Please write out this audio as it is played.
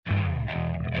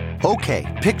Okay,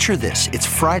 picture this. It's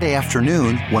Friday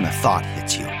afternoon when a thought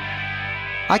hits you.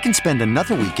 I can spend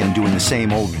another weekend doing the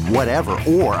same old whatever,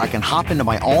 or I can hop into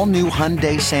my all-new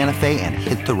Hyundai Santa Fe and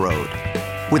hit the road.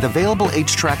 With available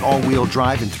H-Track all-wheel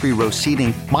drive and 3-row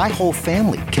seating, my whole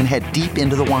family can head deep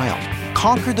into the wild.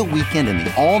 Conquer the weekend in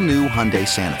the all-new Hyundai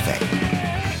Santa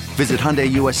Fe. Visit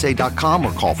HyundaiUSA.com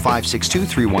or call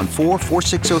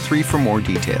 562-314-4603 for more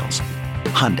details.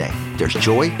 Hyundai, there's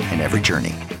joy in every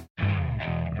journey.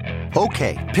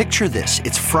 Okay, picture this.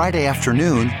 It's Friday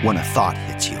afternoon when a thought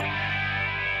hits you.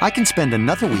 I can spend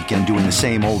another weekend doing the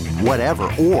same old whatever,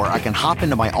 or I can hop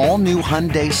into my all-new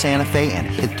Hyundai Santa Fe and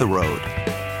hit the road.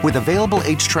 With available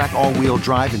H-Track all-wheel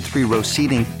drive and 3-row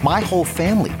seating, my whole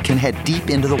family can head deep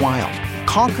into the wild.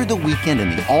 Conquer the weekend in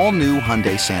the all-new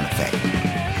Hyundai Santa Fe.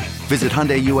 Visit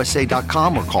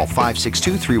HyundaiUSA.com or call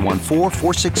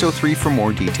 562-314-4603 for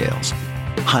more details.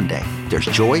 Hyundai, there's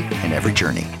joy in every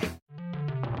journey.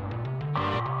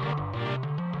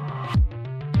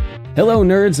 Hello,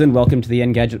 nerds, and welcome to the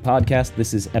Engadget Podcast.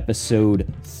 This is episode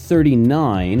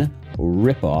 39,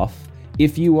 Ripoff.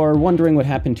 If you are wondering what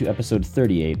happened to episode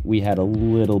 38, we had a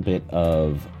little bit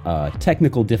of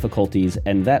technical difficulties,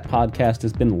 and that podcast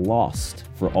has been lost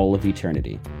for all of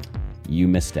eternity. You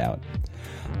missed out.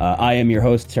 I am your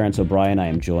host, Terrence O'Brien. I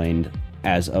am joined,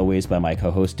 as always, by my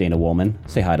co-host, Dana Woolman.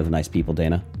 Say hi to the nice people,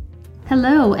 Dana.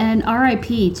 Hello, and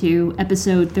RIP to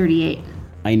episode 38.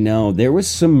 I know, there was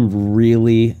some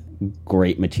really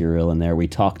great material in there. We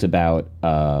talked about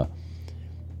the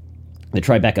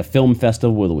Tribeca Film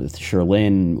Festival with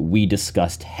Sherlyn. We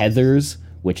discussed Heathers,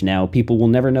 which now people will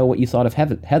never know what you thought of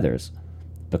Heathers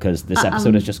because this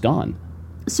episode is just gone.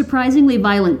 Surprisingly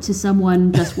violent to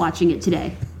someone just watching it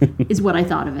today is what I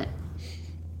thought of it.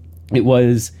 It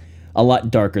was a lot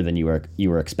darker than you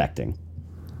were expecting.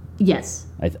 Yes.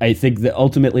 I think that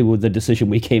ultimately the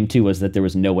decision we came to was that there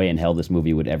was no way in hell this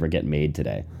movie would ever get made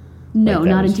today. No,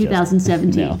 not in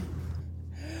 2017.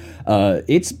 No.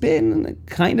 It's been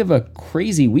kind of a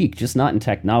crazy week, just not in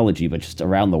technology, but just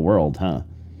around the world, huh?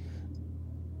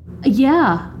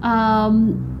 Yeah.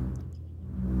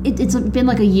 It's been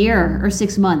like a year or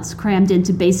 6 months crammed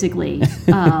into basically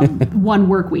one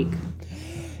work week.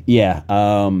 Yeah,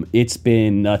 it's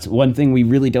been nuts. One thing we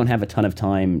really don't have a ton of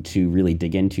time to really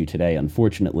dig into today,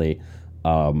 unfortunately,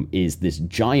 is this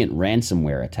giant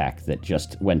ransomware attack that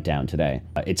just went down today.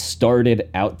 It started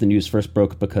out, the news first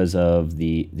broke because of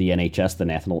the NHS, the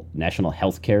National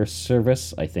Healthcare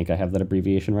Service. I think I have that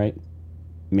abbreviation right.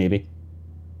 Maybe.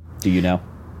 Do you know?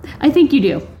 I think you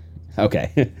do.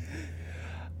 Okay.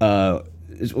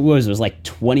 It was like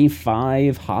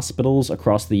 25 hospitals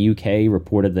across the UK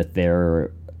reported that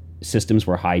their systems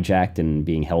were hijacked and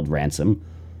being held ransom.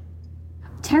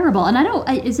 Terrible. And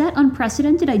is that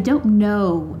unprecedented? I don't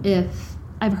know if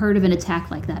I've heard of an attack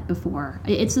like that before.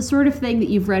 It's the sort of thing that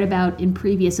you've read about in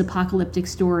previous apocalyptic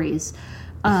stories,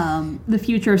 the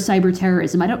future of cyber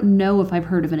terrorism. I don't know if I've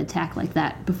heard of an attack like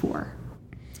that before.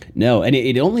 No, and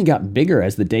it only got bigger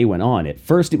as the day went on. At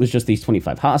first, it was just these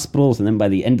 25 hospitals, and then by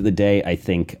the end of the day, I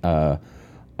think I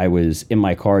was in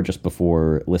my car just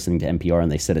before listening to NPR,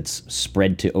 and they said it's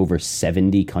spread to over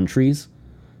 70 countries.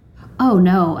 Oh,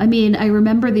 no. I mean, I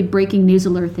remember the breaking news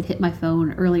alert that hit my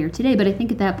phone earlier today, but I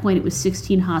think at that point it was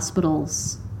 16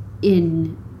 hospitals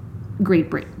in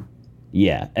Great Britain.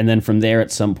 Yeah, and then from there,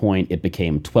 at some point, it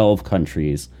became 12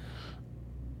 countries.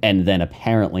 And then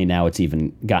apparently now it's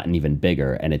even gotten even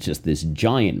bigger, and it's just this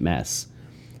giant mess.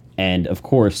 And of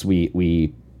course,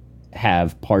 we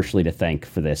have partially to thank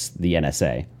for this the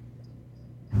NSA.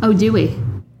 Oh, do we?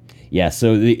 Yeah.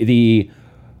 So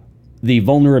the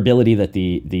vulnerability that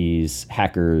these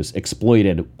hackers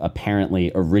exploited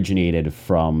apparently originated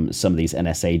from some of these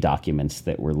NSA documents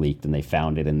that were leaked, and they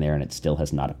found it in there, and it still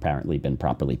has not apparently been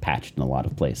properly patched in a lot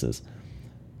of places.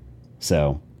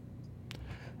 So.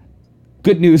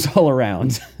 Good news all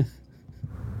around.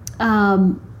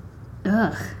 Ugh.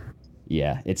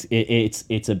 Yeah,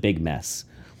 it's a big mess.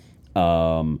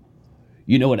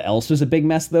 You know what else was a big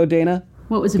mess though, Dana?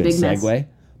 What was a big mess? Segue.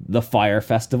 The Fire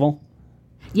Festival.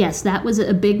 Yes, that was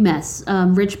a big mess.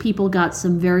 Rich people got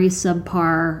some very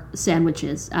subpar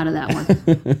sandwiches out of that one.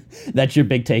 That's your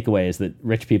big takeaway, is that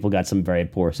rich people got some very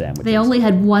poor sandwiches. They only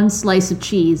had one slice of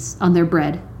cheese on their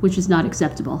bread, which is not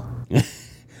acceptable.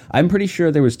 I'm pretty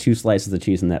sure there was 2 slices of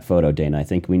cheese in that photo, Dana. I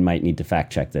think we might need to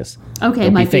fact check this. Okay,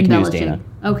 Don't my be fake news, embellishing. Dana.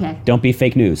 Okay. Don't be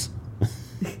fake news.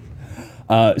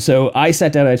 So I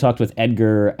sat down and I talked with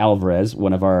Edgar Alvarez,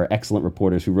 one of our excellent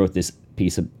reporters who wrote a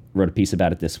piece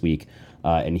about it this week.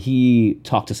 And he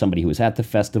talked to somebody who was at the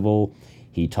festival.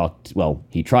 He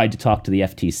tried to talk to the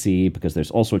FTC because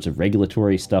there's all sorts of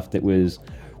regulatory stuff that was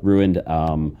ruined.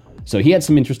 So he had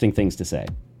some interesting things to say.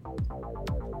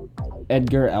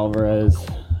 Edgar Alvarez,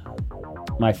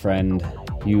 my friend,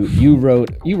 you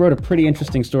wrote a pretty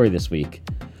interesting story this week,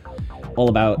 all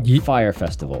about Fire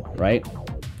Festival, right?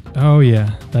 Oh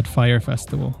yeah, that Fire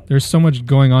Festival. There's so much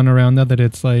going on around that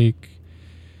it's like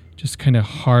just kind of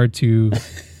hard to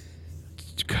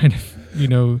kind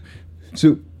of,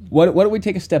 So why don't we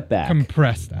take a step back?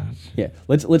 Compress that. Yeah,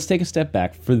 let's take a step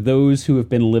back. For those who have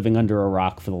been living under a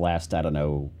rock for the last, I don't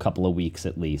know, couple of weeks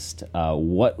at least,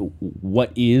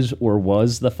 what is or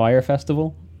was the Fire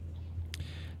Festival?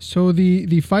 So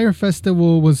the Fire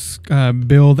Festival was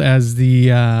billed as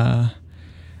the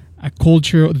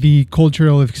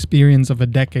cultural experience of a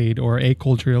decade, or a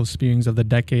cultural experience of the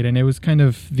decade, and it was kind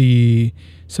of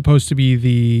supposed to be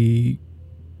the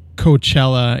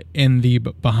Coachella in the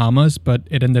Bahamas, but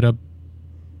it ended up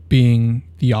being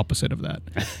the opposite of that.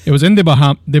 It was in the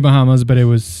Bahamas, but it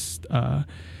was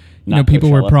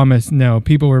people were promised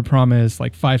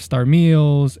like 5-star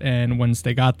meals, and once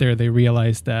they got there, they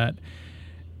realized that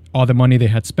all the money they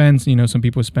had spent, some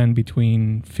people spend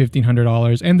between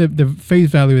 $1,500, and the face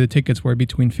value of the tickets were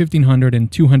between $1,500 and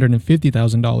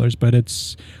 $250,000, but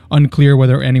it's unclear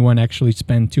whether anyone actually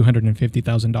spent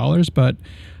 $250,000. But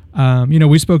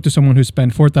we spoke to someone who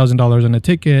spent $4,000 on a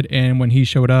ticket, and when he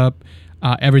showed up,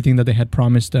 everything that they had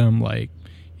promised him, like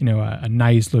a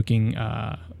nice looking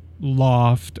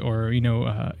loft, or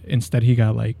instead he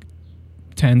got like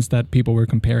tents that people were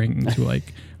comparing to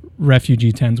like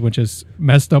refugee tents, which is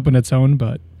messed up in its own.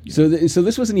 But so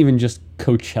this wasn't even just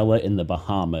Coachella in the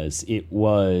Bahamas. It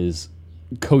was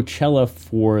Coachella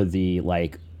for the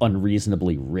like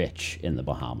unreasonably rich in the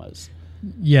Bahamas.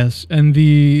 Yes, and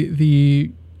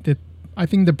the I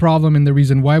think the problem and the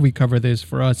reason why we cover this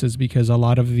for us is because a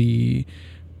lot of the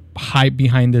hype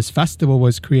behind this festival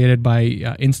was created by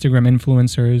Instagram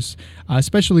influencers,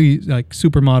 especially like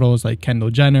supermodels like Kendall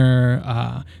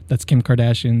Jenner, that's Kim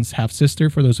Kardashian's half sister,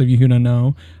 for those of you who don't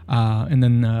know, and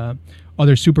then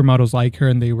other supermodels like her,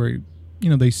 and they were,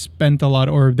 they spent a lot,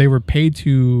 or they were paid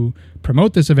to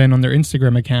promote this event on their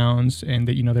Instagram accounts, and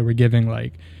that they were giving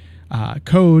like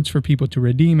codes for people to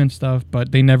redeem and stuff,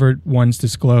 but they never once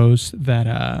disclosed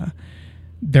that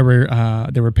they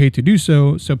were paid to do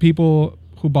so. So people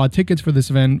who bought tickets for this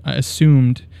event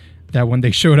assumed that when they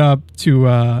showed up to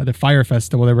the Fire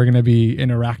Festival, they were going to be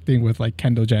interacting with like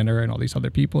Kendall Jenner and all these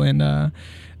other people, and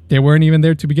they weren't even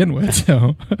there to begin with. So,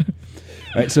 all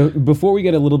right. So before we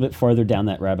get a little bit farther down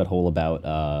that rabbit hole about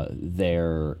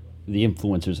the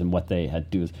influencers and what they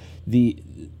had to do with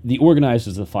the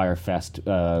organizers of the Fire Fest,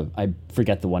 I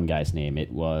forget the one guy's name.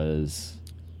 It was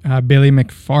Billy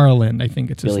McFarland, I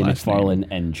think it's his Billy last McFarland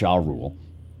name. And Ja Rule.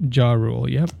 Ja Rule,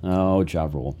 yep. Oh, Ja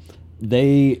Rule.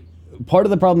 Part of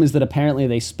the problem is that apparently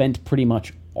they spent pretty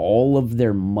much all of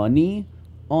their money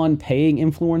on paying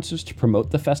influencers to promote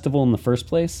the festival in the first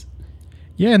place.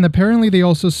 Yeah, and apparently they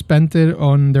also spent it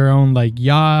on their own like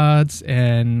yachts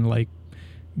and like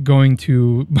going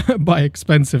to buy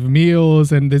expensive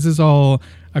meals, and this is all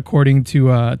according to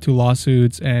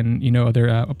lawsuits and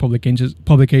other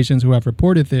publications who have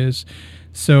reported this.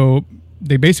 So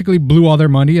they basically blew all their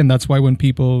money, and that's why when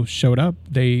people showed up,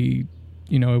 it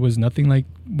was nothing like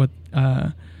what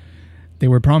they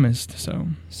were promised. So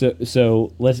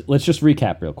let's just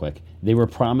recap real quick. They were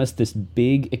promised this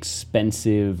big,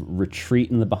 expensive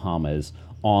retreat in the Bahamas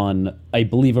on, I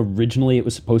believe originally it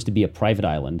was supposed to be a private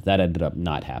island. That ended up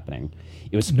not happening.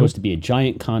 It was supposed to be a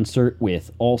giant concert with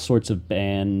all sorts of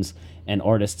bands and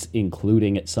artists,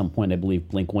 including at some point, I believe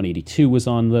Blink-182 was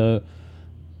on the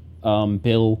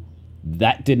bill.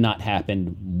 That did not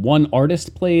happen. One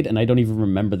artist played, and I don't even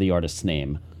remember the artist's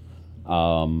name.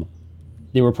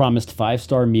 They were promised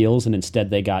 5-star meals, and instead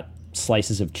they got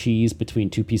slices of cheese between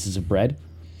 2 pieces of bread.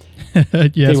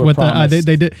 Yes,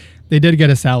 they did get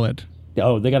a salad.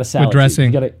 Oh, they got a salad with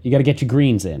dressing. You got to get your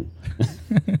greens in.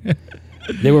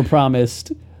 They were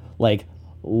promised like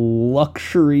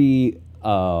luxury,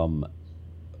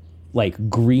 like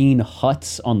green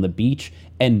huts on the beach,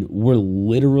 and were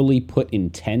literally put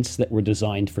in tents that were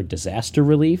designed for disaster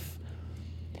relief.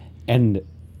 And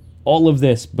all of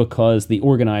this because the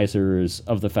organizers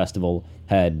of the festival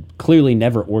had clearly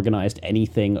never organized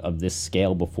anything of this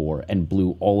scale before and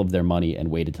blew all of their money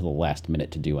and waited till the last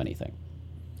minute to do anything.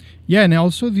 Yeah, and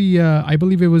also I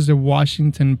believe it was the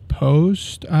Washington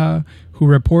Post who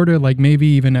reported, like maybe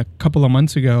even a couple of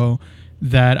months ago,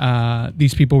 that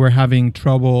these people were having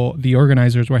trouble, the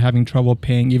organizers were having trouble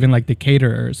paying even like the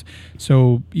caterers.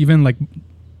 So even like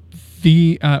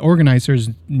the organizers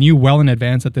knew well in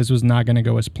advance that this was not going to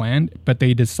go as planned, but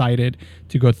they decided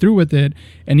to go through with it.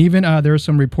 And even there are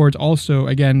some reports also,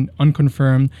 again,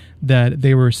 unconfirmed, that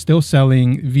they were still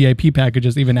selling VIP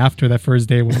packages even after that first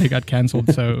day when they got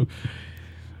canceled. So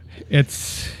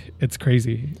it's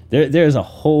crazy. There's a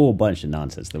whole bunch of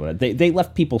nonsense. They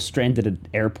left people stranded at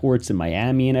airports in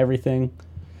Miami and everything.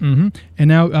 Mm-hmm. And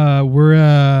now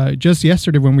we're just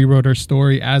yesterday when we wrote our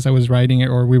story, as I was writing it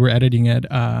or we were editing it,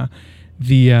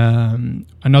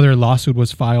 another lawsuit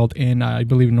was filed in I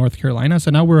believe North Carolina.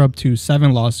 So now we're up to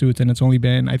 7 lawsuits, and it's only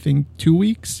been I think 2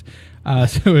 weeks.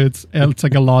 So it's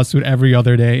like a lawsuit every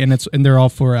other day, and they're all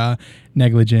for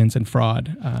negligence and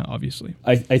fraud, obviously.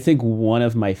 I think one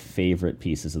of my favorite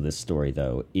pieces of this story,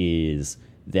 though, is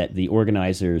that the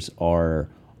organizers are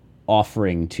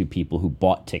offering to people who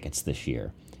bought tickets this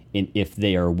year, and if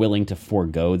they are willing to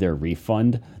forego their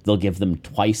refund, they'll give them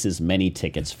twice as many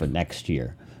tickets for next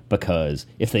year. Because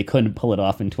if they couldn't pull it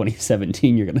off in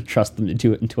 2017, you're going to trust them to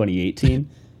do it in 2018.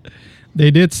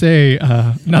 They did say,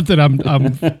 not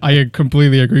that I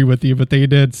completely agree with you, but they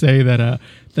did say that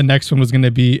the next one was going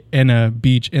to be in a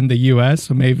beach in the U.S.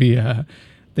 So maybe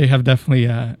they have definitely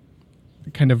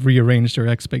kind of rearranged their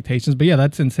expectations. But yeah,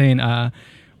 that's insane.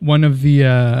 One of the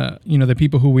the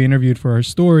people who we interviewed for our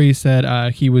story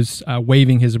said he was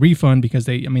waiving his refund because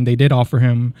they did offer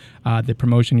him the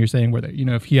promotion you're saying where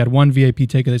if he had 1 VIP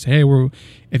ticket, they say, hey,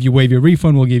 if you waive your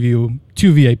refund, we'll give you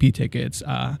 2 VIP tickets.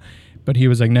 But he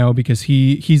was like, no, because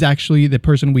he's actually the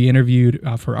person we interviewed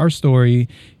for our story.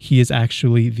 He is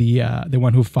actually the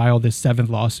one who filed this 7th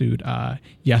lawsuit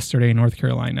yesterday in North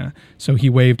Carolina. So he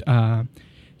waived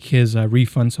his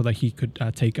refund so that he could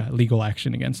take legal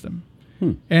action against them.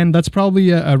 And that's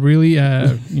probably a really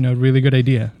really good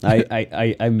idea.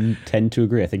 I tend to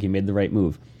agree. I think he made the right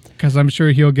move. Because I'm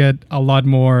sure he'll get a lot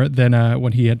more than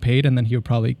what he had paid, and then he'll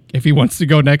probably, if he wants to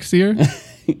go next year,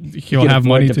 he'll have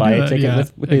money to buy a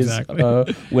ticket with his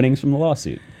winnings from the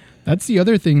lawsuit. That's the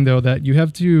other thing, though, that you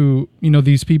have to,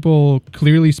 these people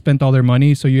clearly spent all their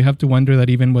money, so you have to wonder that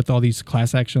even with all these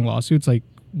class action lawsuits, like,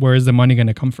 where is the money going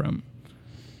to come from?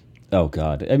 Oh,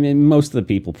 God. I mean, most of the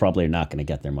people probably are not going to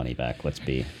get their money back. Let's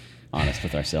be honest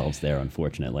with ourselves there,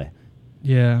 unfortunately.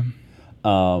 Yeah.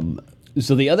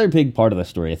 So the other big part of the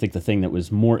story, I think the thing that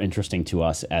was more interesting to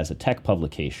us as a tech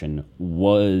publication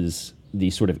was the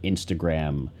sort of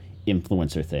Instagram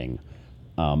influencer thing,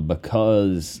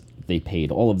 because they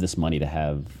paid all of this money to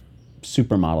have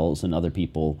supermodels and other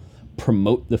people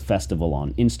promote the festival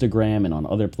on Instagram and on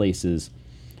other places.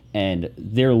 And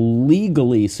they're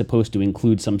legally supposed to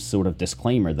include some sort of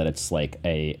disclaimer that it's like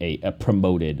a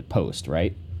promoted post,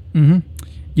 right? Mm-hmm.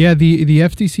 Yeah, the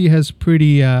FTC has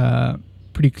pretty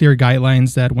clear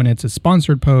guidelines that when it's a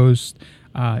sponsored post,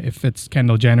 if it's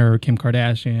Kendall Jenner or Kim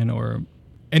Kardashian or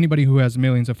anybody who has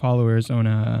millions of followers on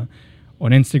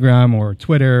Instagram or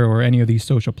Twitter or any of these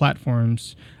social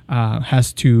platforms,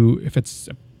 has to, if it's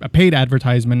a paid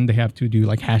advertisement, they have to do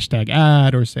like hashtag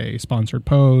ad or say sponsored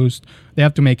post. They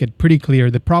have to make it pretty clear.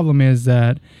 The problem is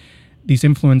that these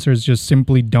influencers just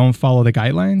simply don't follow the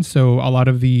guidelines. So a lot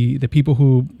of the people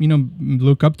who,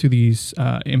 look up to these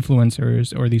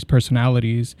influencers or these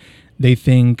personalities, they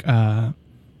think that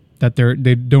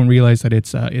they don't realize that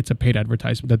it's a paid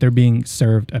advertisement, that they're being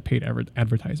served a paid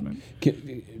advertisement.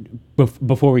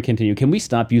 Before we continue, can we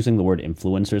stop using the word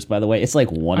influencers, by the way? It's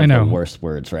like one of the worst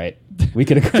words, right? We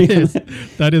could agree on that.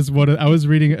 That is what I was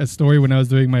reading a story when I was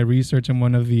doing my research, and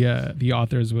one of the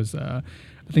authors was, I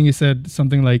think he said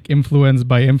something like influenced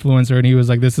by influencer, and he was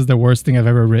like, this is the worst thing I've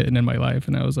ever written in my life.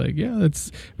 And I was like, yeah,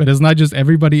 but it's not just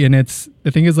everybody, and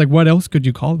the thing is, like, what else could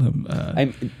you call them?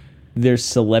 There's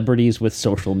celebrities with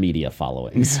social media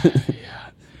followings. Yeah.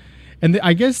 And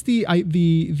I guess the term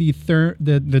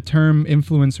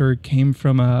influencer came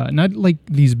from not like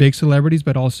these big celebrities,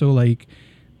 but also like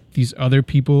these other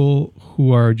people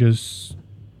who are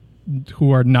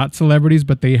not celebrities,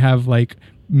 but they have like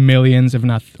millions, if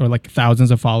not, or like thousands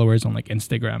of followers on like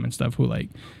Instagram and stuff. Who like,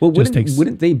 well,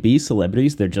 wouldn't they be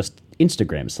celebrities? They're just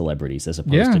Instagram celebrities as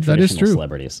opposed to traditional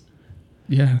celebrities.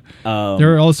 Yeah.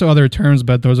 There are also other terms,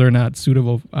 but those are not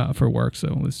suitable for work,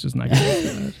 so let's just not get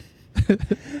into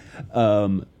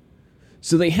that.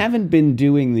 So they haven't been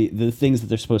doing the things that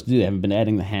they're supposed to do. They haven't been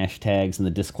adding the hashtags and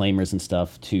the disclaimers and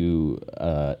stuff to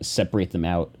separate them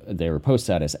out, their posts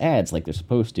out as ads like they're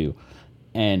supposed to.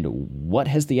 And what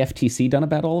has the FTC done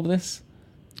about all of this?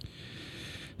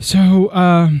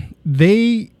 So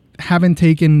they haven't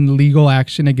taken legal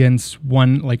action against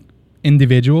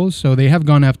individuals. So they have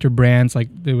gone after brands. Like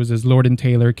there was this Lord &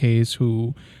 Taylor case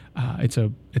who it's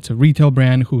a retail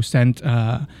brand who sent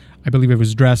I believe it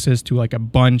was dresses to like a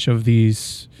bunch of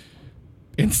these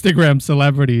Instagram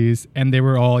celebrities, and they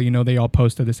were all, they all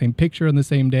posted the same picture on the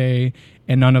same day,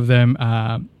 and none of them,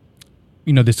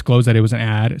 disclosed that it was an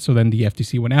ad. So then the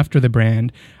FTC went after the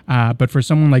brand. But for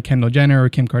someone like Kendall Jenner or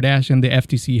Kim Kardashian, the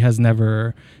FTC has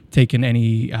never taken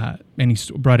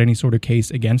brought any sort of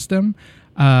case against them.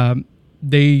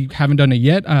 They haven't done it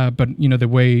yet, but the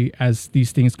way as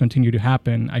these things continue to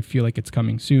happen, I feel like it's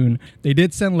coming soon. They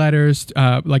did send letters,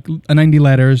 like 90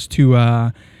 letters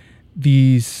to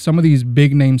some of these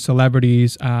big name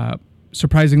celebrities.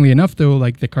 Surprisingly enough, though,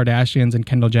 like the Kardashians and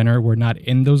Kendall Jenner were not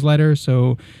in those letters.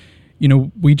 So,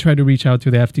 we tried to reach out to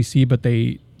the FTC, but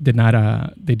they did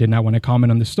not want to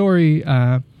comment on the story.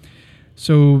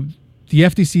 So the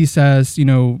FTC says,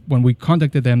 when we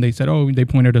contacted them, they said, they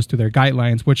pointed us to their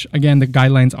guidelines, which again, the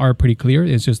guidelines are pretty clear.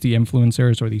 It's just the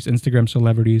influencers or these Instagram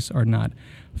celebrities are not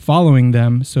following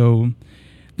them. So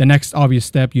the next obvious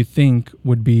step you think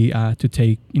would be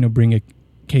to bring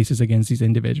cases against these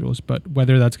individuals. But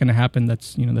whether that's going to happen,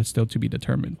 that's still to be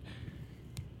determined.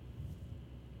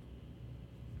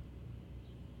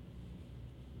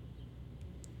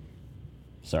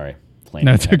 Sorry.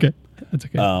 No, it's okay. That's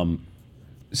okay.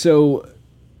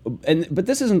 But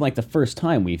this isn't like the first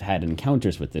time we've had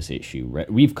encounters with this issue, right?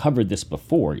 We've covered this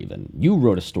before even. You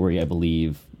wrote a story, I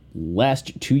believe,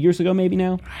 2 years ago, maybe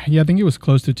now? Yeah, I think it was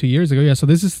close to 2 years ago. Yeah, so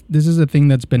this is a thing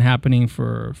that's been happening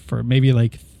for maybe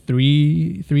like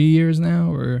three years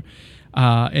now,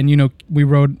 we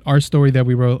wrote our story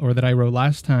that I wrote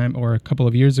last time or a couple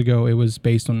of years ago. It was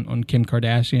based on Kim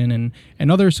Kardashian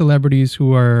and other celebrities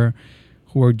who are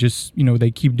just, they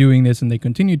keep doing this and they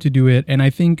continue to do it. And I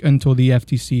think until the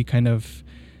FTC kind of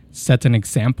sets an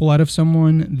example out of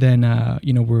someone, then, I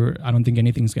don't think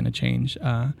anything's going to change.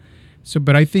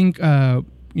 But I think,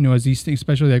 as these things,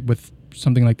 especially like with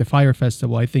something like the Fire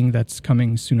Festival, I think that's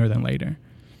coming sooner than later.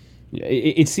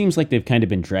 It seems like they've kind of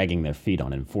been dragging their feet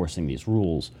on enforcing these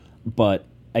rules, but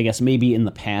I guess maybe in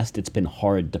the past it's been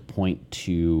hard to point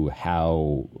to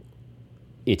how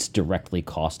it's directly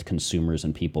cost consumers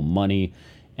and people money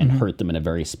and hurt them in a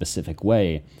very specific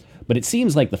way. But it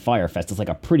seems like the Fire Fest is like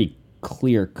a pretty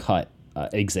clear-cut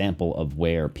example of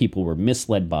where people were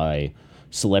misled by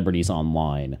celebrities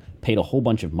online, paid a whole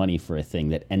bunch of money for a thing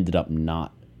that ended up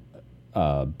not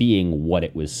being what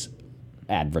it was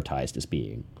advertised as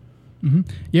being. Mm-hmm.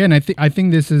 Yeah, and I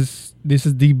think this is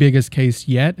the biggest case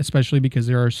yet, especially because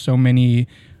there are so many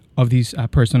of these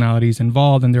personalities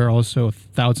involved, and there are also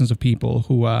thousands of people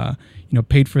who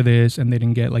paid for this and they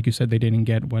didn't get, like you said, they didn't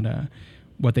get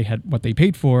what they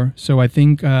paid for. So I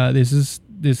think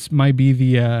this might be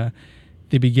the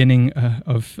beginning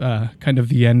of kind of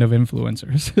the end of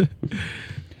influencers,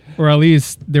 or at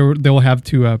least they'll have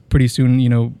to pretty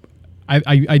soon.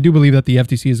 I do believe that the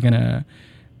FTC is gonna.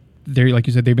 They're, like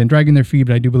you said, they've been dragging their feet,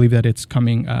 but I do believe that it's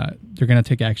coming. They're gonna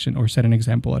take action or set an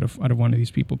example out of one of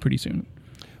these people pretty soon.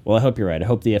 Well, I hope you're right. I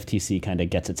hope the FTC kind of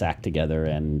gets its act together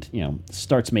and,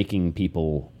 starts making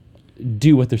people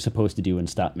do what they're supposed to do and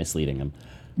stop misleading them.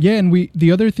 Yeah, and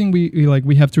the other thing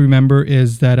we have to remember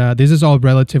is that this is all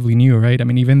relatively new, right? I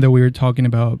mean, even though we were talking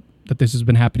about that this has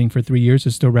been happening for 3 years,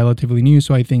 it's still relatively new.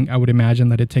 So I would imagine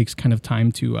that it takes kind of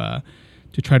time to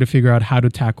try to figure out how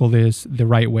to tackle this the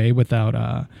right way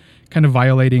without kind of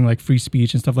violating like free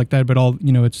speech and stuff like that. But all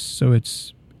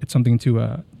it's something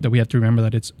that we have to remember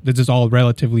that this is all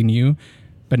relatively new,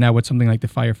 but now with something like the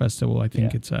Fire Festival, I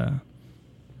think it's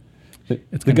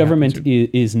the government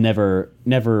is never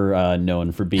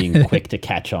known for being quick to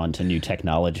catch on to new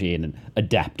technology and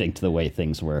adapting to the way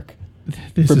things work.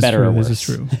 This is better true. or worse. This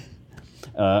is true.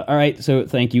 All right, so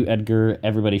thank you, Edgar.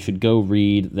 Everybody should go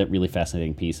read that really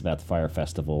fascinating piece about the Fire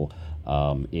Festival.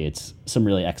 It's some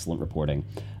really excellent reporting.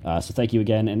 So thank you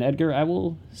again, and Edgar, I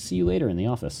will see you later in the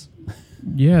office.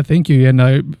 Yeah, thank you.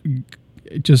 And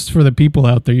just for the people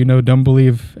out there, don't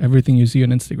believe everything you see on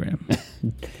Instagram.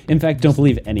 In fact, don't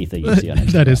believe anything you see on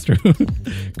Instagram. That is true.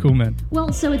 Cool, man.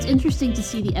 Well, so it's interesting to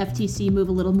see the FTC move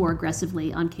a little more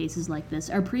aggressively on cases like this.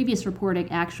 Our previous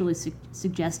reporting actually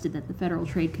suggested that the Federal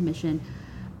Trade Commission,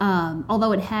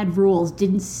 although it had rules,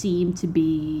 didn't seem to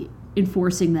be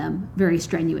enforcing them very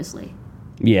strenuously.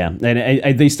 Yeah,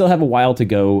 and they still have a while to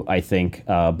go, I think,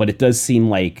 but it does seem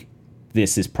like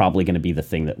this is probably going to be the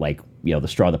thing that, the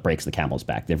straw that breaks the camel's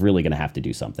back. They're really going to have to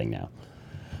do something now.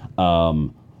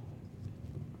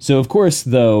 So, of course,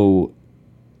 though,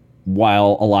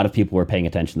 while a lot of people were paying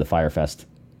attention to the Fire Fest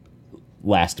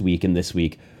last week and this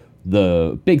week,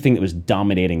 the big thing that was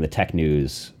dominating the tech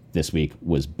news this week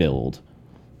was Build.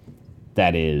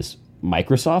 That is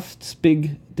Microsoft's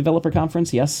big developer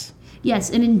conference, yes? Yes,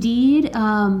 and indeed,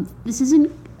 this isn't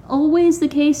always the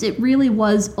case. It really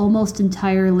was almost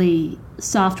entirely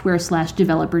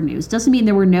software/developer news. Doesn't mean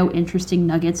there were no interesting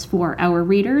nuggets for our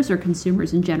readers or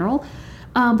consumers in general,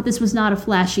 but this was not a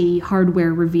flashy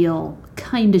hardware reveal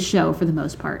kind of show for the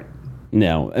most part.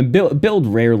 No, and Build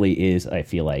rarely is, I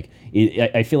feel like.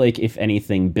 I feel like, if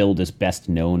anything, Build is best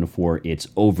known for its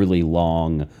overly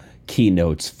long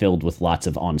keynotes filled with lots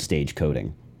of on-stage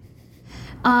coding.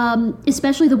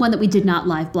 Especially the one that we did not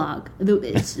live blog.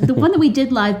 The one that we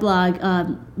did live blog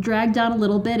dragged on a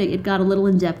little bit. It got a little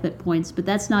in-depth at points, but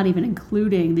that's not even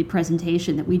including the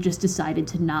presentation that we just decided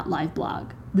to not live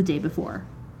blog the day before.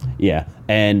 Yeah,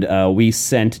 and we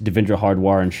sent Devendra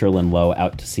Hardwar and Sherlyn Lowe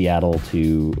out to Seattle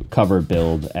to cover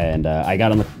Build, and I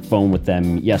got on the phone with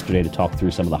them yesterday to talk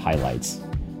through some of the highlights.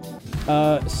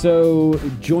 So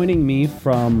joining me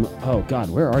from, oh God,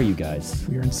 where are you guys?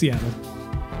 We're in Seattle.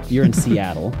 You're in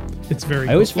Seattle. It's very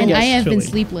I always cold. And I have chilly. been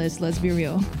sleepless, let's be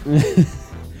real.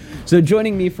 So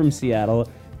joining me from Seattle,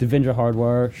 Devendra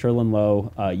Hardwar, Sherlyn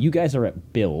Lowe, you guys are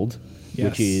at Build, Yes.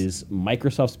 which is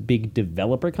Microsoft's big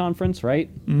developer conference,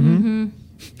 right? Mm-hmm.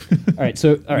 All right,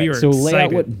 so lay out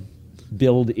excited. what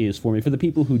Build is for me. For the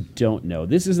people who don't know,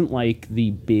 this isn't like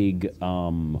the big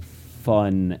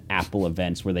fun Apple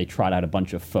events where they trot out a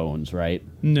bunch of phones, right?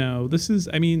 No, this is,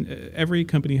 I mean, every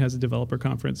company has a developer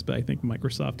conference, but I think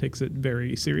Microsoft takes it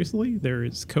very seriously. There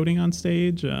is coding on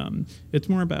stage. It's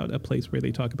more about a place where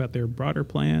they talk about their broader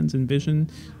plans and vision.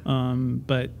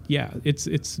 But yeah,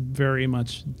 it's very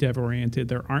much dev-oriented.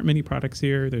 There aren't many products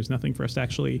here. There's nothing for us to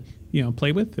actually,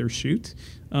 play with or shoot.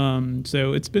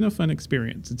 So it's been a fun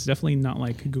experience. It's definitely not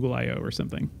like Google I/O or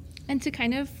something. And to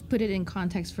kind of put it in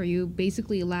context for you,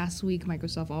 basically last week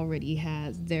Microsoft already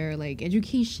had their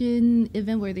education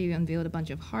event where they unveiled a bunch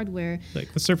of hardware.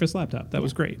 Like the Surface laptop. That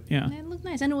was great. Yeah. And it looked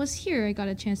nice. And it was here. I got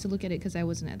a chance to look at it because I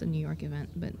wasn't at the New York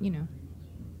event. But,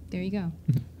 there you go.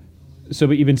 So,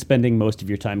 but you've been spending most of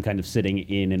your time kind of sitting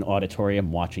in an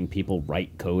auditorium watching people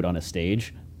write code on a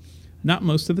stage? Not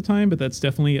most of the time, but that's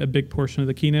definitely a big portion of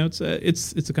the keynotes.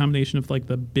 It's a combination of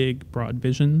the big, broad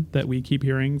vision that we keep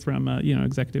hearing from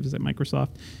executives at Microsoft,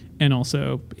 and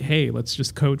also, hey, let's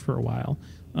just code for a while.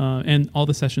 And all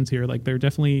the sessions here, there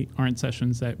definitely aren't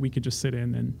sessions that we could just sit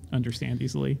in and understand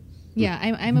easily. Yeah,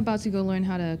 I'm about to go learn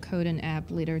how to code an app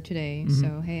later today. Mm-hmm.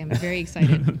 So, hey, I'm very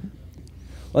excited.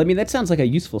 Well, I mean, that sounds like a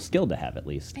useful skill to have, at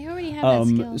least. I already have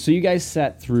that skill. So you guys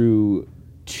sat through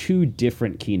 2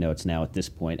 different keynotes now at this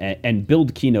point, and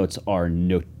Build keynotes are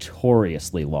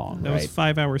notoriously long, That right? was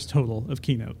 5 hours total of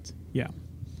keynotes. Yeah.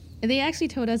 They actually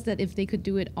told us that if they could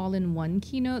do it all in one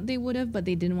keynote, they would have, but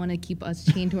they didn't want to keep us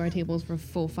chained to our tables for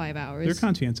full 5 hours. They're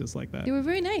conscientious like that. They were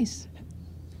very nice.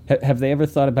 Have they ever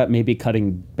thought about maybe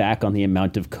cutting back on the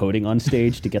amount of coding on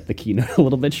stage to get the keynote a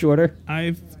little bit shorter?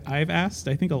 I've asked.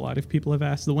 I think a lot of people have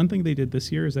asked. The one thing they did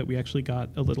this year is that we actually got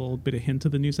a little bit of hint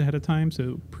of the news ahead of time.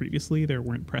 So previously there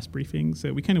weren't press briefings.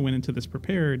 So we kind of went into this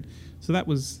prepared. So that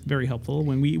was very helpful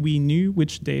when we knew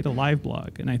which day to live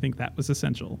blog. And I think that was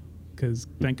essential. Because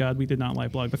thank God we did not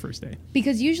live blog the first day.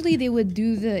 Because usually they would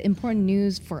do the important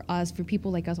news for us, for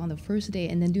people like us on the first day,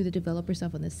 and then do the developer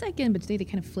stuff on the second, but today they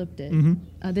kind of flipped it.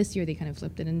 Mm-hmm. This year they kind of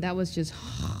flipped it, and that was just,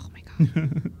 oh my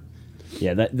God.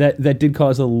 Yeah, that did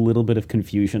cause a little bit of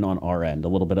confusion on our end, a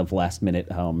little bit of last-minute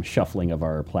shuffling of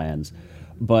our plans.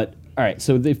 But, all right,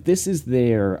 so if this is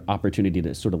their opportunity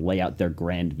to sort of lay out their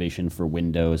grand vision for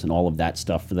Windows and all of that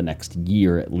stuff for the next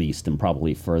year at least, and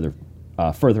probably further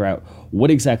out,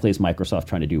 what exactly is Microsoft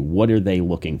trying to do? What are they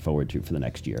looking forward to for the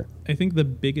next year? I think the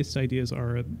biggest ideas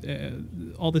are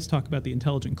all this talk about the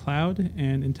intelligent cloud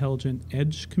and intelligent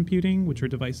edge computing, which are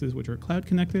devices which are cloud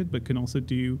connected but can also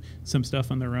do some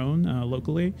stuff on their own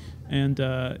locally. And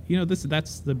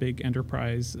that's the big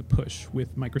enterprise push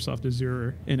with Microsoft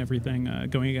Azure and everything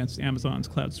going against Amazon's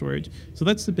cloud storage. So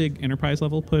that's the big enterprise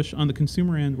level push. On the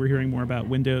consumer end, we're hearing more about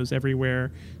Windows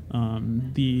everywhere.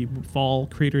 The fall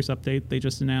creators update they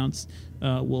just announced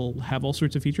will have all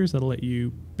sorts of features that'll let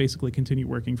you basically continue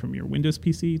working from your Windows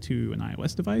PC to an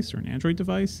iOS device or an Android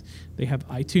device. They have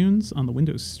iTunes on the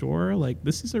Windows Store.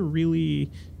 This is a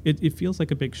really, it feels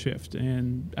like a big shift,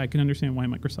 and I can understand why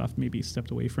Microsoft maybe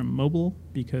stepped away from mobile,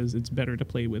 because it's better to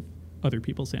play with other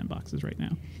people's sandboxes right now.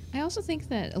 I also think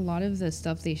that a lot of the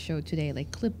stuff they showed today,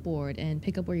 like Clipboard and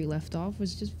Pick Up Where You Left Off,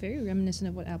 was just very reminiscent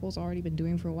of what Apple's already been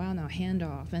doing for a while now,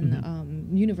 Handoff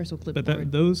and Universal Clipboard.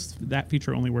 But that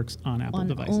feature only works on Apple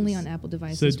devices. Only on Apple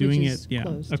devices, so doing which is it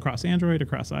closed. Across Android,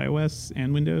 across iOS,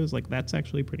 and Windows, that's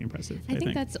actually pretty impressive. I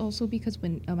think that's also because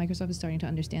when Microsoft is starting to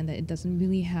understand that it doesn't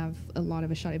really have a lot of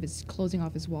a shot if it's closing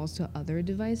off its walls to other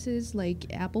devices.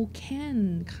 Apple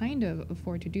can kind of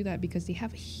afford to do that because they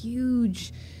have a huge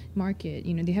market.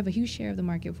 They have a huge share of the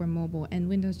market for mobile, and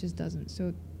Windows just doesn't.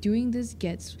 So doing this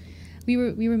gets We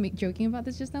were joking about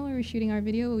this just now when we were shooting our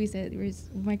video. We said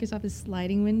Microsoft is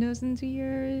sliding Windows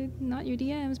into not your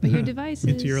DMs, but your devices.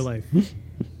 Into your life.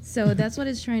 So that's what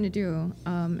it's trying to do.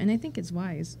 And I think it's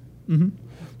wise. Mm-hmm.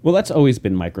 Well, that's always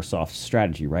been Microsoft's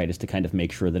strategy, right? Is to kind of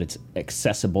make sure that it's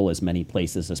accessible as many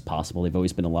places as possible. They've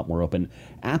always been a lot more open.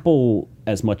 Apple,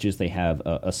 as much as they have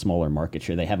a smaller market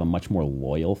share, they have a much more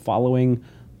loyal following.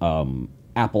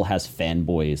 Apple has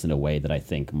fanboys in a way that I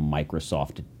think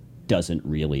Microsoft doesn't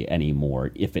really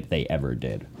anymore, if they ever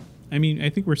did. I mean, I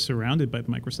think we're surrounded by the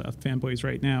Microsoft fanboys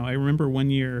right now. I remember one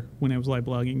year when I was live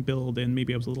blogging Build, and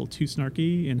maybe I was a little too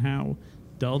snarky in how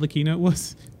dull the keynote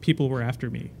was. People were after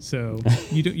me, so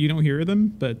you don't hear them,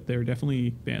 but there are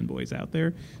definitely fanboys out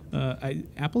there.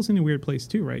 Apple's in a weird place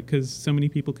too, right? Because so many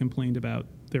people complained about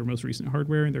their most recent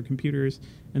hardware and their computers,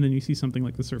 and then you see something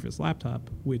like the Surface laptop,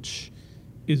 which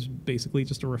is basically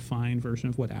just a refined version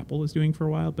of what Apple was doing for a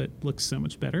while, but looks so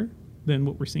much better than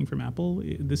what we're seeing from Apple.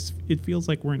 It feels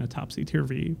like we're in a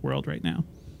topsy-turvy world right now.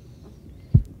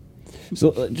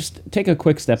 So just take a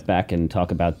quick step back and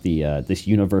talk about the this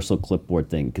universal clipboard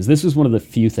thing, because this was one of the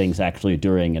few things actually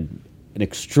during an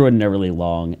extraordinarily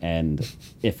long and,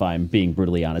 if I'm being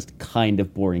brutally honest, kind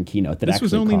of boring keynote that this actually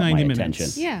was only caught 90 my minutes.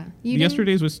 attention. Yeah.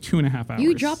 Yesterday's was 2.5 hours.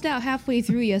 You dropped out halfway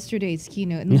through yesterday's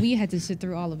keynote, and we had to sit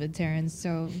through all of it, Terrence,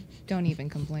 so don't even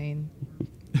complain.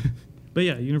 But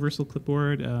yeah, universal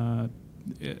clipboard,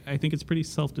 I think it's pretty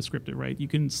self-descriptive, right? You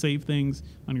can save things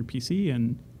on your PC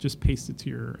and just paste it to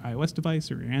your iOS device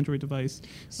or your Android device.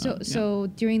 So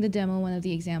during the demo, one of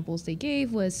the examples they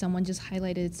gave was someone just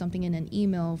highlighted something in an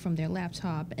email from their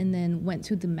laptop and then went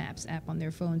to the Maps app on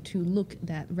their phone to look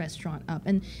that restaurant up.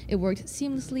 And it worked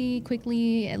seamlessly,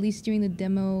 quickly, at least during the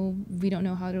demo. We don't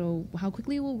know how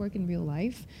quickly it will work in real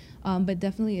life, but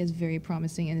definitely is very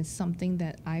promising, and it's something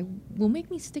that will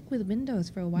make me stick with Windows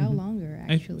for a while longer,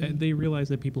 actually. They realize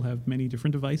that people have many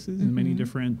different devices and many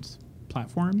different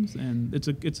platforms, and it's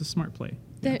a smart play.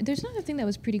 There's another thing that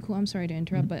was pretty cool. I'm sorry to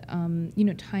interrupt, but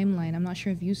Timeline. I'm not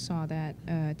sure if you saw that,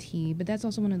 T, but that's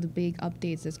also one of the big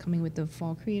updates that's coming with the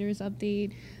Fall Creators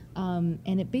update,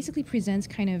 and it basically presents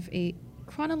kind of a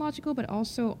chronological but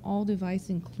also all device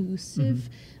inclusive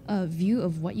view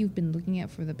of what you've been looking at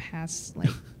for the past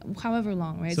however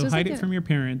long, right? So hide it from your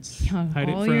parents, hide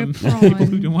it from prawn. people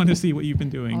who don't want to see what you've been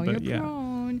doing. All but your prawn.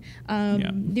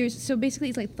 There's basically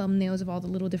it's like thumbnails of all the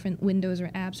little different windows or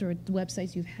apps or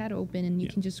websites you've had open, and you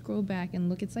can just scroll back and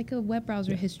look. It's like a web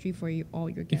browser history for all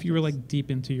your gadgets. If you were deep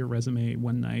into your resume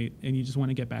one night and you just want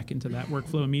to get back into that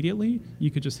workflow immediately, you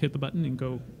could just hit the button and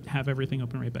go have everything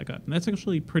open right back up. And that's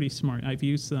actually pretty smart. I've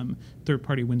used some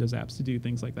third-party Windows apps to do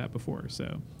things like that before,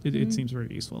 so it seems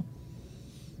very useful.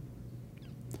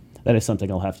 That is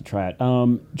something I'll have to try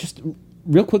out. Just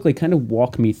real quickly, kind of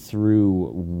walk me through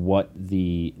what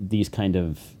these kind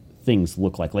of things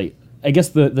look like. I guess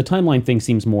the timeline thing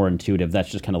seems more intuitive. That's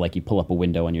just kind of like you pull up a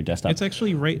window on your desktop. It's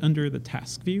actually right under the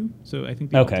task view. So I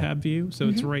think the tab view. So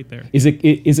it's right there. Is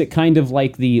it kind of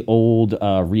like the old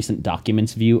recent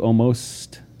documents view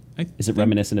almost? Is it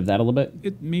reminiscent of that a little bit?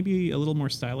 It may be a little more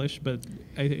stylish, but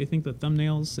I think the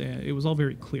thumbnails, it was all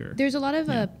very clear. There's a lot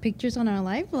of pictures on our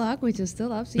live blog, which is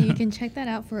still up, so you can check that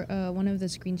out for one of the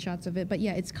screenshots of it. But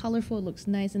yeah, it's colorful, it looks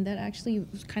nice, and that actually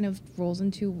kind of rolls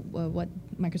into what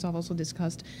Microsoft also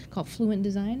discussed called fluent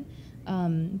design.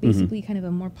 Basically kind of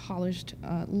a more polished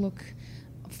look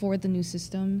for the new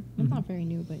system. It's not very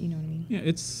new, but you know what I mean. Yeah,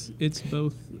 it's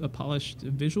both a polished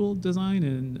visual design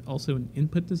and also an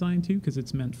input design too, because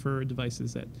it's meant for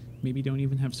devices that maybe don't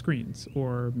even have screens,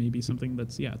 or maybe something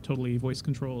that's totally voice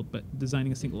controlled, but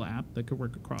designing a single app that could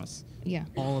work across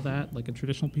all of that, like a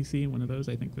traditional PC and one of those.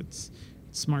 I think that's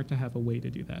smart to have a way to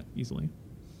do that easily.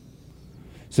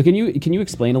 So can you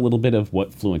explain a little bit of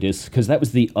what Fluent is? Because that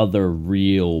was the other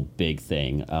real big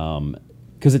thing.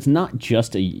 Because it's not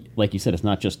just like you said, it's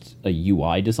not just a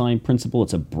UI design principle.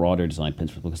 It's a broader design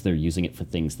principle because they're using it for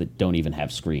things that don't even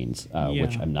have screens,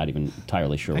 which I'm not even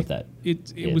entirely sure what that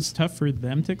is. It was tough for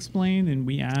them to explain, and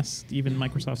we asked even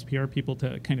Microsoft's PR people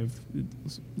to kind of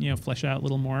flesh out a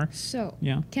little more. So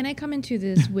can I come into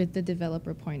this with the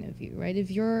developer point of view, right?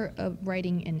 If you're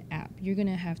writing an app, you're going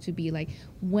to have to be like,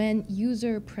 when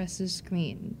user presses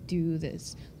screen, do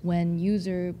this. When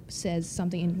user says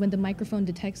something, and when the microphone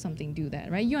detects something, do that,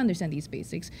 right? You understand these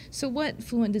basics. So what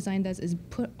Fluent Design does is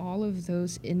put all of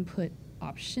those input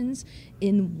options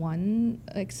in one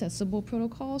accessible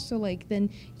protocol. So then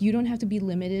you don't have to be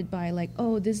limited by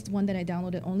this one that I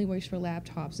downloaded only works for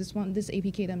laptops. This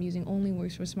APK that I'm using only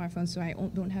works for smartphones, so I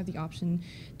don't have the option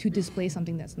to display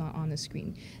something that's not on the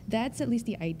screen. That's at least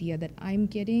the idea that I'm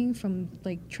getting from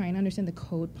trying to understand the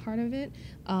code part of it.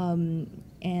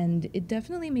 And it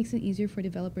definitely makes it easier for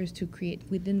developers to create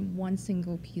within one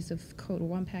single piece of code or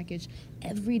one package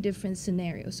every different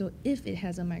scenario. So if it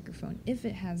has a microphone, if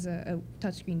it has a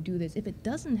touchscreen, do this. If it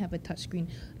doesn't have a touchscreen,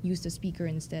 use the speaker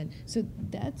instead. So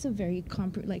that's a very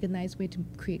a nice way to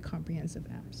create comprehensive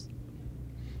apps.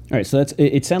 All right, so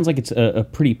it sounds like it's a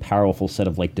pretty powerful set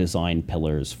of like design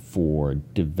pillars for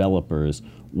developers.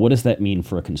 What does that mean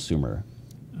for a consumer?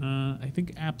 I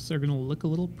think apps are going to look a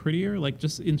little prettier, like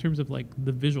just in terms of like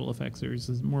the visual effects.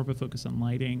 There's more of a focus on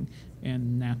lighting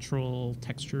and natural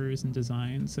textures and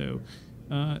design. So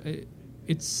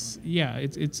it's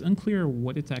unclear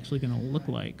what it's actually going to look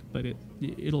like, but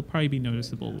it'll probably be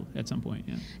noticeable at some point.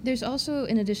 Yeah. There's also,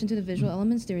 in addition to the visual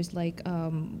elements, there's like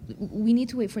we need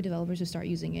to wait for developers to start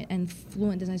using it, and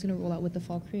Fluent Design is going to roll out with the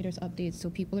fall creators updates, so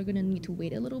people are going to need to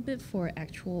wait a little bit for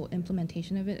actual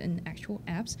implementation of it and actual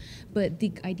apps. But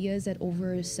the idea is that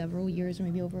over several years, or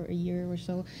maybe over a year or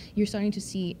so, you're starting to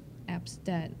see apps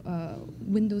that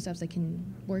Windows apps that can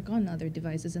work on other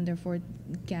devices, and therefore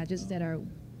gadgets that are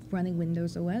running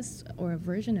Windows OS or a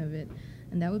version of it,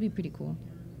 and that would be pretty cool.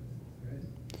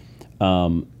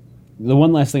 The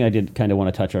one last thing I did kind of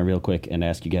want to touch on real quick and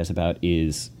ask you guys about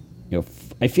is,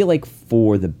 I feel like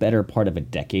for the better part of a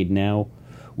decade now,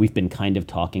 we've been kind of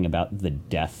talking about the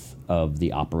death of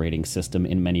the operating system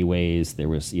in many ways. There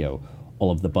was,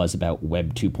 all of the buzz about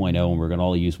Web 2.0 and we're going to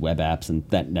all use web apps, and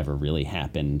that never really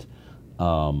happened.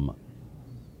 But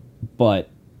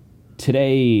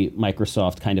today,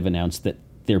 Microsoft kind of announced that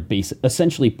they're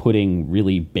essentially putting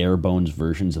really bare bones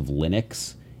versions of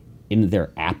Linux in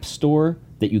their app store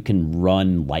that you can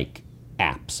run like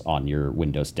apps on your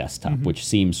Windows desktop, which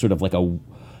seems sort of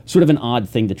an odd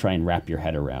thing to try and wrap your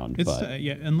head around. It's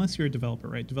unless you're a developer,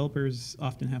 right? Developers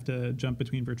often have to jump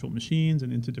between virtual machines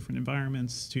and into different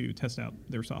environments to test out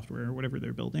their software or whatever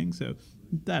they're building. So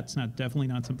that's definitely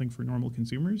not something for normal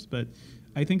consumers. But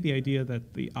I think the idea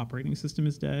that the operating system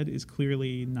is dead is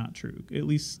clearly not true, at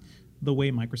least the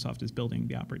way Microsoft is building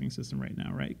the operating system right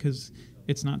now, right? Because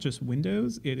it's not just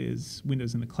Windows, it is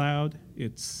Windows in the cloud.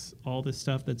 It's all this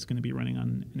stuff that's going to be running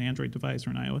on an Android device or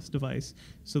an iOS device.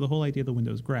 So the whole idea of the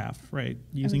Windows graph, right?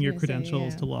 Using your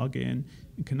credentials to log in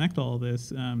and connect all of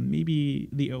this. Maybe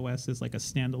the OS is like a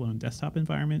standalone desktop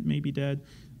environment, may be dead,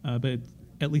 but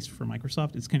at least for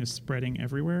Microsoft, it's kind of spreading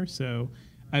everywhere. So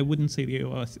I wouldn't say the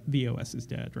OS is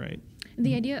dead, right?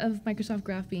 The idea of Microsoft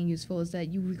Graph being useful is that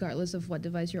you, regardless of what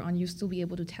device you're on, you'll still be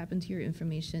able to tap into your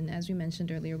information, as we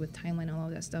mentioned earlier with timeline and all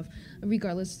of that stuff,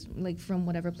 regardless, like from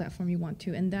whatever platform you want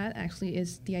to. And that actually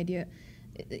is the idea,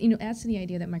 adds to the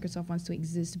idea that Microsoft wants to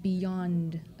exist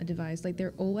beyond a device. Like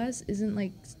their OS isn't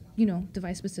like,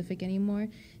 device specific anymore.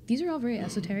 These are all very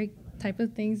esoteric type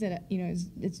of things that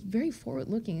it's very forward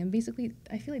looking, and basically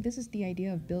I feel like this is the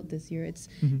idea of Build this year.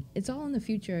 It's all in the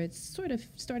future. It's sort of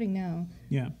starting now.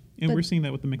 Yeah, and we're seeing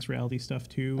that with the mixed reality stuff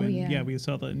too. We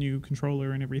saw the new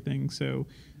controller and everything. So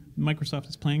Microsoft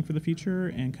is playing for the future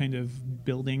and kind of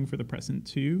building for the present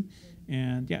too.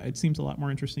 And yeah, it seems a lot more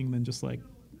interesting than just like,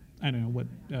 I don't know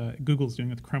what Google's doing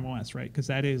with Chrome OS, right? Because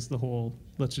that is the whole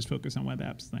let's just focus on web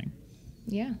apps thing.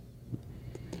 Yeah.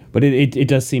 But it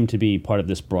does seem to be part of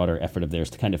this broader effort of theirs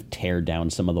to kind of tear down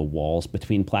some of the walls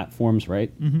between platforms,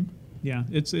 right? Mm-hmm. Yeah,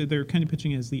 they're kind of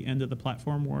pitching it as the end of the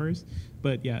platform wars.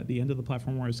 But yeah, the end of the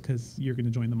platform wars because you're going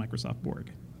to join the Microsoft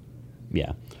Borg.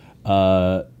 Yeah.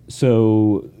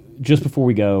 So just before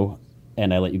we go,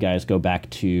 and I let you guys go back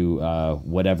to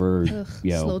whatever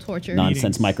slow torture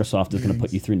nonsense Microsoft is going to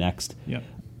put you through next. Yep.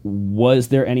 Was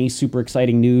there any super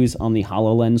exciting news on the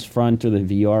HoloLens front or the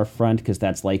VR front? Because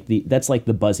that's like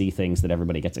the buzzy things that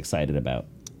everybody gets excited about.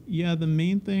 Yeah, the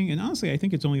main thing, and honestly, I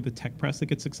think it's only the tech press that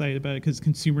gets excited about it because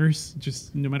consumers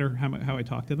just, no matter how I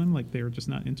talk to them, like they're just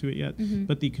not into it yet. Mm-hmm.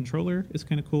 But the controller is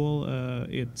kind of cool.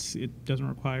 It doesn't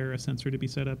require a sensor to be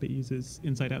set up. It uses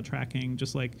inside-out tracking,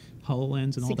 just like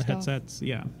HoloLens and all the headsets.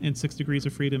 Yeah, and 6 degrees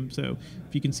of freedom. So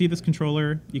if you can see this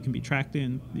controller, you can be tracked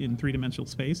in three-dimensional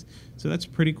space. So that's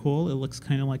pretty cool. It looks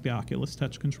kind of like the Oculus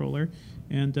Touch controller.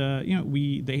 And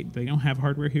they don't have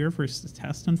hardware here for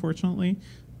test, unfortunately,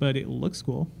 but it looks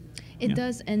cool. It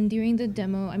does, and during the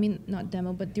demo,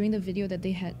 but during the video that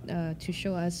they had to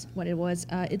show us what it was,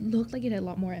 it looked like it had a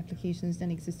lot more applications than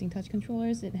existing touch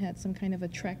controllers. It had some kind of a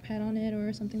trackpad on it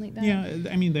or something like that.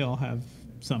 Yeah, I mean, they all have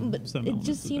some it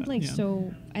just seemed like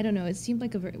so, I don't know, it seemed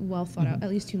like a very well thought out, at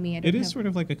least to me. It is sort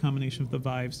of like a combination of the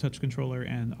Vive's touch controller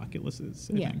and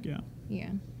Oculus's, I think, Yeah.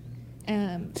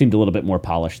 Seemed a little bit more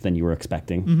polished than you were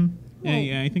expecting. Mm-hmm.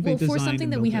 I think they well, designed for something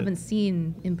and that we built it. haven't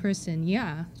seen in person,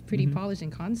 yeah, it's pretty polished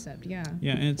in concept, yeah.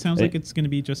 Yeah, and it sounds like it's going to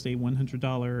be just a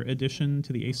 $100 addition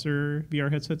to the Acer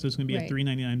VR headset, so it's going to be Right. a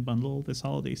 $399 bundle this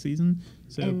holiday season.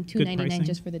 So And good $299 pricing.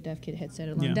 just for the dev kit headset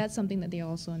alone. Yeah. That's something that they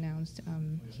also announced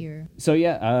here. So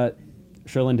yeah,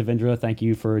 Sherlyn Devindra, thank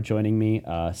you for joining me.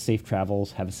 Safe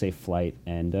travels, have a safe flight,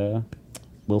 and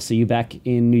we'll see you back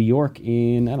in New York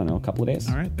in, I don't know, a couple of days.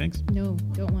 All right, thanks. No,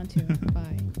 don't want to.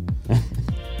 Bye.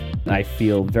 I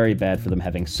feel very bad for them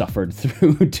having suffered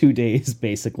through 2 days,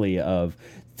 basically, of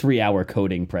 3-hour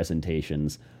coding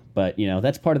presentations. But, you know,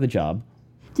 that's part of the job.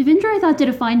 Devindra, I thought, did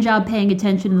a fine job paying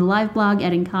attention in the live blog,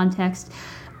 adding context.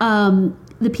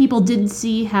 The people didn't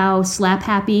see how slap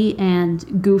happy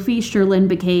and goofy Sherlyn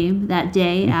became that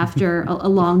day after a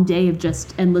long day of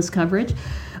just endless coverage.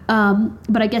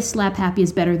 But I guess slap happy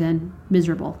is better than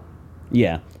miserable.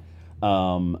 Yeah.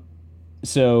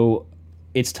 So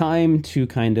it's time to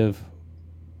kind of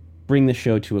bring the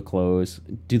show to a close,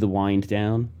 do the wind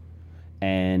down.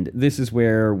 And this is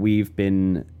where we've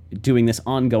been doing this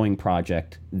ongoing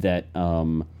project that,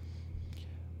 for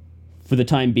the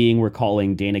time being, we're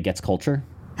calling Dana Gets Culture.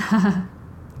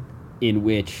 In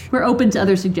which We're open to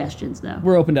other suggestions, though.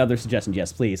 we're open to other suggestions.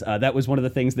 Yes, please. That was one of the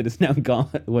things that is now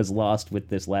was lost with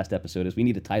this last episode. Is we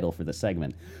need a title for the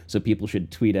segment, so people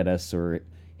should tweet at us or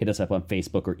hit us up on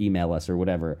Facebook or email us or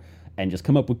whatever, and just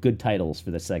come up with good titles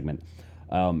for this segment.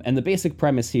 And the basic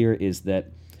premise here is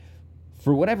that,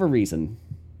 for whatever reason,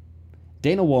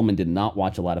 Dana Woolman did not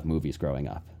watch a lot of movies growing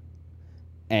up,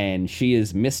 and she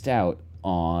has missed out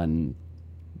on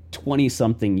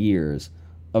 20-something years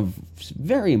of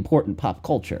very important pop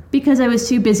culture. Because I was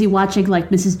too busy watching, like,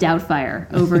 Mrs.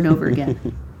 Doubtfire over and over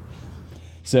again.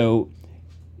 So,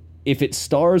 if it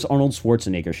stars Arnold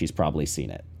Schwarzenegger, she's probably seen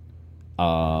it.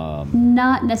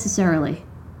 Not necessarily.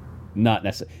 Not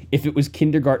necessarily. If it was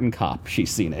Kindergarten Cop,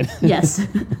 she's seen it. Yes.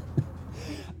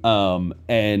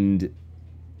 And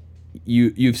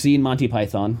you've seen Monty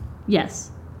Python,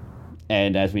 Yes.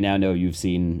 and as we now know, you've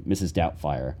seen Mrs.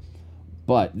 Doubtfire.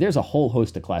 But there's a whole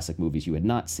host of classic movies you had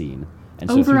not seen. And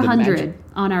so Over through the 100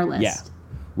 on our list. Yeah.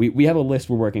 We have a list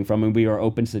we're working from, and we are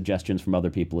open to suggestions from other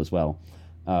people as well.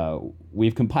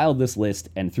 We've compiled this list,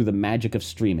 and through the magic of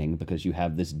streaming, because you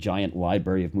have this giant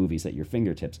library of movies at your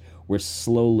fingertips, we're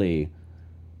slowly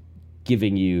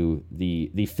giving you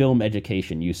the film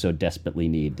education you so desperately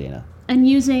need, Dana. And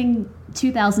using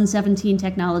 2017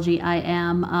 technology, I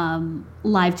am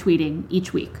live tweeting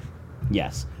each week.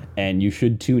 Yes, and you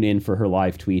should tune in for her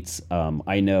live tweets.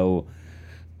 I know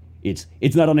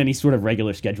it's not on any sort of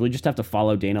regular schedule. You just have to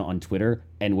follow Dana on Twitter,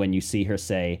 and when you see her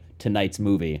say tonight's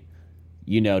movie,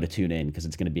 you know to tune in because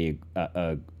it's going to be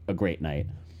a great night.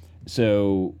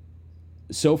 So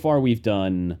far we've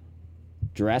done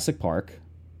Jurassic Park,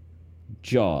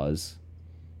 Jaws,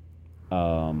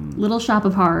 Little Shop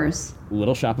of Horrors.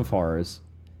 Little Shop of Horrors,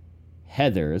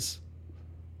 Heathers,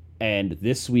 and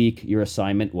this week your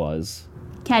assignment was...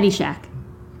 Caddyshack.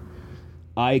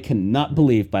 I cannot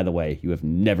believe, by the way, you have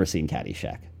never seen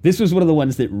Caddyshack. This was one of the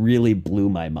ones that really blew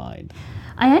my mind.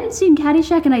 I hadn't seen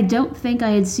Caddyshack, and I don't think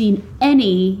I had seen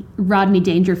any Rodney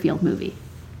Dangerfield movie.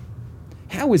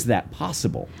 How is that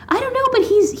possible? I don't know, but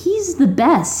he's the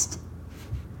best.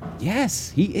 Yes,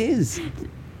 he is.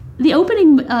 The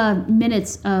opening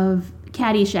minutes of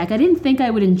Caddyshack, I didn't think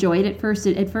I would enjoy it at first.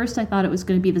 At first, I thought it was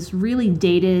going to be this really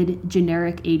dated,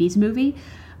 generic 80s movie.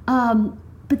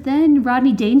 But then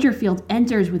Rodney Dangerfield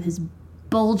enters with his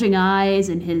bulging eyes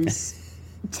and his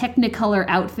Technicolor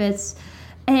outfits,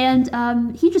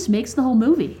 and he just makes the whole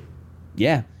movie.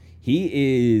 Yeah,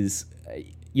 he is.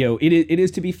 It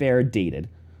is, to be fair, dated,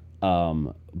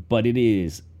 but it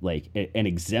is like an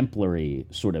exemplary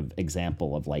sort of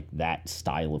example of like that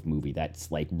style of movie.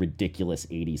 That's like ridiculous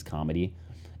 80s comedy,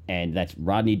 and that's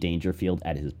Rodney Dangerfield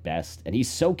at his best. And he's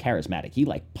so charismatic. He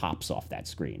like pops off that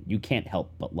screen. You can't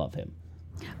help but love him.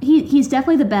 He's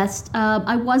definitely the best.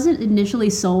 I wasn't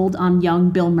initially sold on young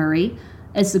Bill Murray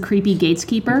as the creepy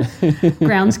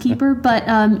groundskeeper,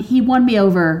 but he won me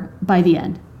over by the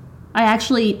end. I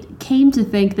actually came to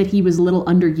think that he was a little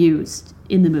underused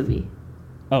in the movie.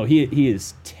 Oh, he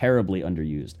is terribly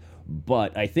underused.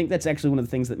 But I think that's actually one of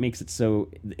the things that makes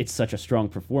it's such a strong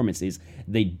performance is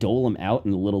they dole him out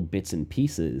in little bits and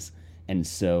pieces, and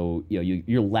so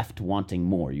you're left wanting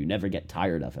more. You never get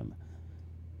tired of him.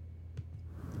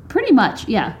 Pretty much,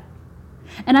 yeah.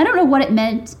 And I don't know what it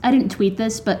meant. I didn't tweet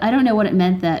this, but I don't know what it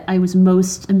meant that I was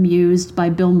most amused by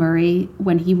Bill Murray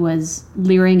when he was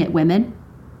leering at women.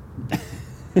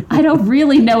 I don't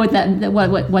really know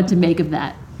what to make of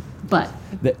that, but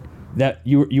that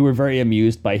you were very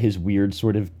amused by his weird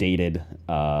sort of dated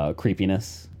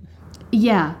creepiness.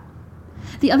 Yeah.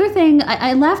 The other thing,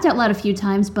 I laughed out loud a few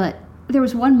times, but there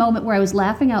was one moment where I was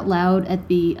laughing out loud at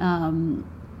the,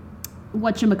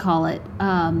 whatchamacallit,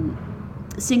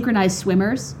 synchronized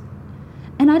swimmers,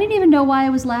 and I didn't even know why I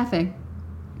was laughing.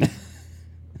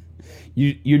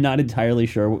 You're not entirely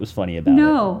sure what was funny about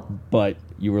No. it, but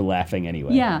you were laughing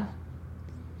anyway. Yeah.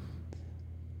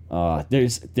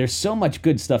 There's so much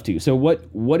good stuff too. So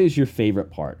what is your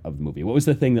favorite part of the movie? What was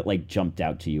the thing that like jumped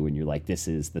out to you and you're like, this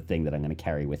is the thing that I'm going to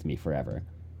carry with me forever?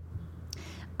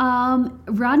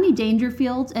 Rodney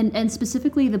Dangerfield, and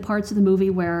specifically the parts of the movie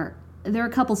where there are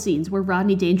a couple scenes where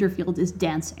Rodney Dangerfield is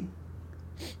dancing.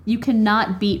 You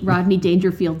cannot beat Rodney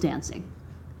Dangerfield dancing.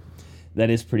 That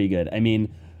is pretty good. I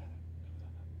mean,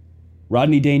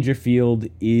 Rodney Dangerfield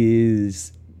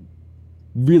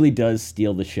really does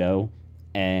steal the show,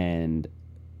 and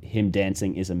him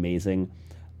dancing is amazing.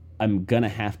 I'm gonna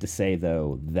have to say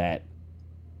though that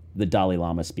the Dalai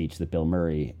Lama speech that Bill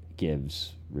Murray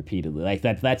gives repeatedly, like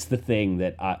that's the thing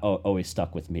that always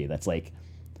stuck with me. That's like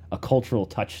a cultural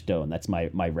touchstone. That's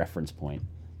my reference point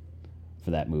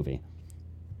for that movie.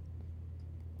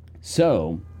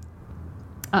 So,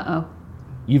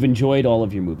 you've enjoyed all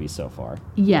of your movies so far.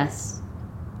 Yes.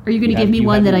 Are you going to give me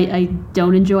one that I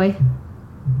don't enjoy?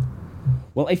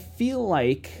 Well, I feel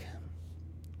like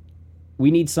we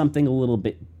need something a little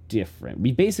bit different.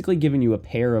 We've basically given you a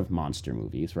pair of monster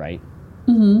movies, right?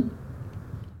 Mm-hmm.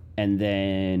 And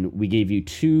then we gave you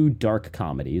 2 dark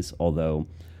comedies, although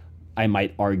I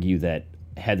might argue that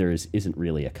Heathers isn't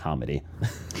really a comedy.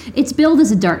 It's billed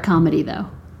as a dark comedy, though.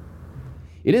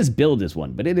 It is billed as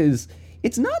one, but it's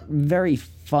not very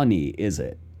funny, is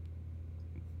it?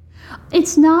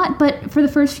 It's not, but for the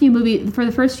first few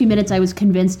minutes, I was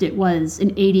convinced it was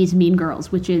an 80s Mean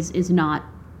Girls, which is not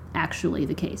actually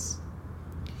the case.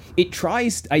 It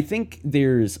tries. I think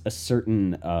there's a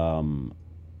certain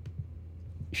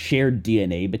shared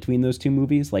DNA between those two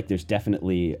movies. Like, there's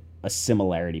definitely a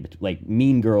similarity. Like,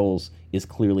 Mean Girls is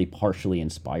clearly partially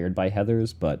inspired by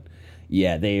Heathers, but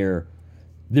yeah, they're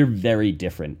very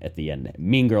different at the end.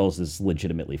 Mean Girls is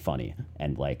legitimately funny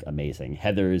and like amazing.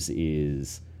 Heathers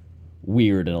is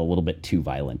weird and a little bit too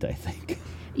violent, I think.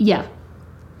 Yeah.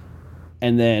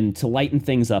 And then to lighten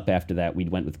things up after that, we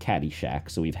went with Caddyshack.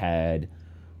 So we've had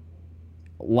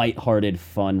lighthearted,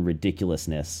 fun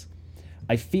ridiculousness.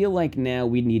 I feel like now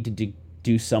we need to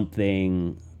do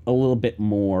something a little bit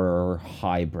more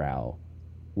highbrow.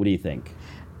 What do you think?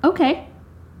 Okay.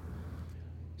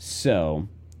 So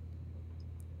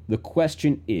the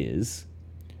question is,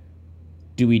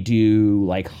 do we do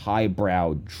like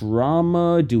highbrow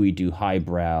drama? Do we do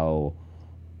highbrow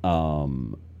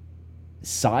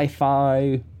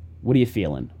sci-fi? What are you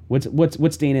feeling?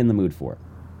 What's Dana in the mood for?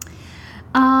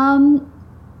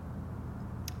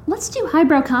 Let's do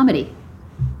highbrow comedy.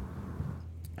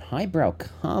 Highbrow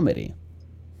comedy.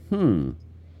 You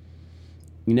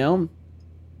know,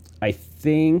 I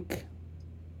think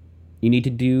you need to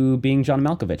do Being John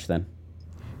Malkovich then.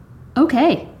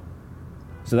 Okay.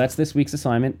 So that's this week's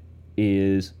assignment,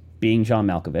 is Being John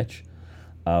Malkovich.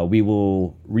 We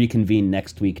will reconvene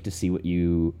next week to see what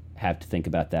you have to think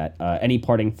about that. Any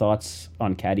parting thoughts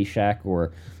on Caddyshack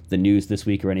or the news this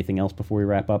week or anything else before we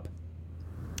wrap up?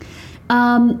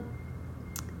 No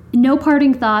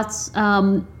parting thoughts.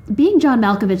 Being John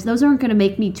Malkovich, those aren't going to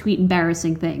make me tweet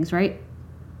embarrassing things, right?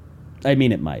 I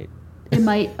mean, it might. It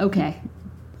might. Okay.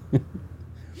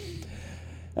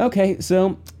 Okay,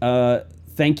 so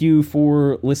thank you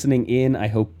for listening in. I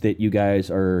hope that you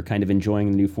guys are kind of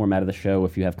enjoying the new format of the show.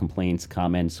 If you have complaints,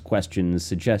 comments, questions,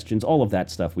 suggestions, all of that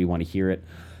stuff, we want to hear it.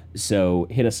 So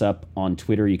hit us up on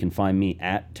Twitter. You can find me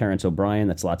at Terrence O'Brien.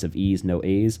 That's lots of E's, no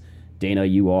A's. Dana,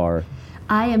 you are?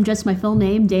 I am just my full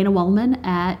name, Dana Wellman,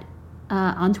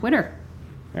 on Twitter.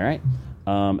 All right.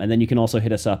 And then you can also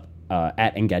hit us up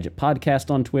at Engadget Podcast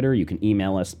on Twitter. You can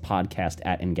email us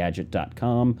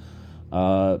podcast@engadget.com.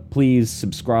 Please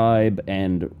subscribe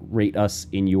and rate us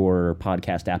in your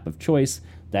podcast app of choice.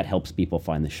 That helps people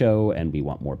find the show, and we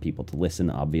want more people to listen,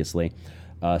 obviously.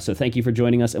 So thank you for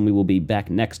joining us, and we will be back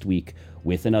next week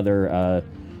with another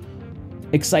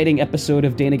exciting episode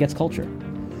of Dana Gets Culture.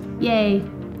 Yay.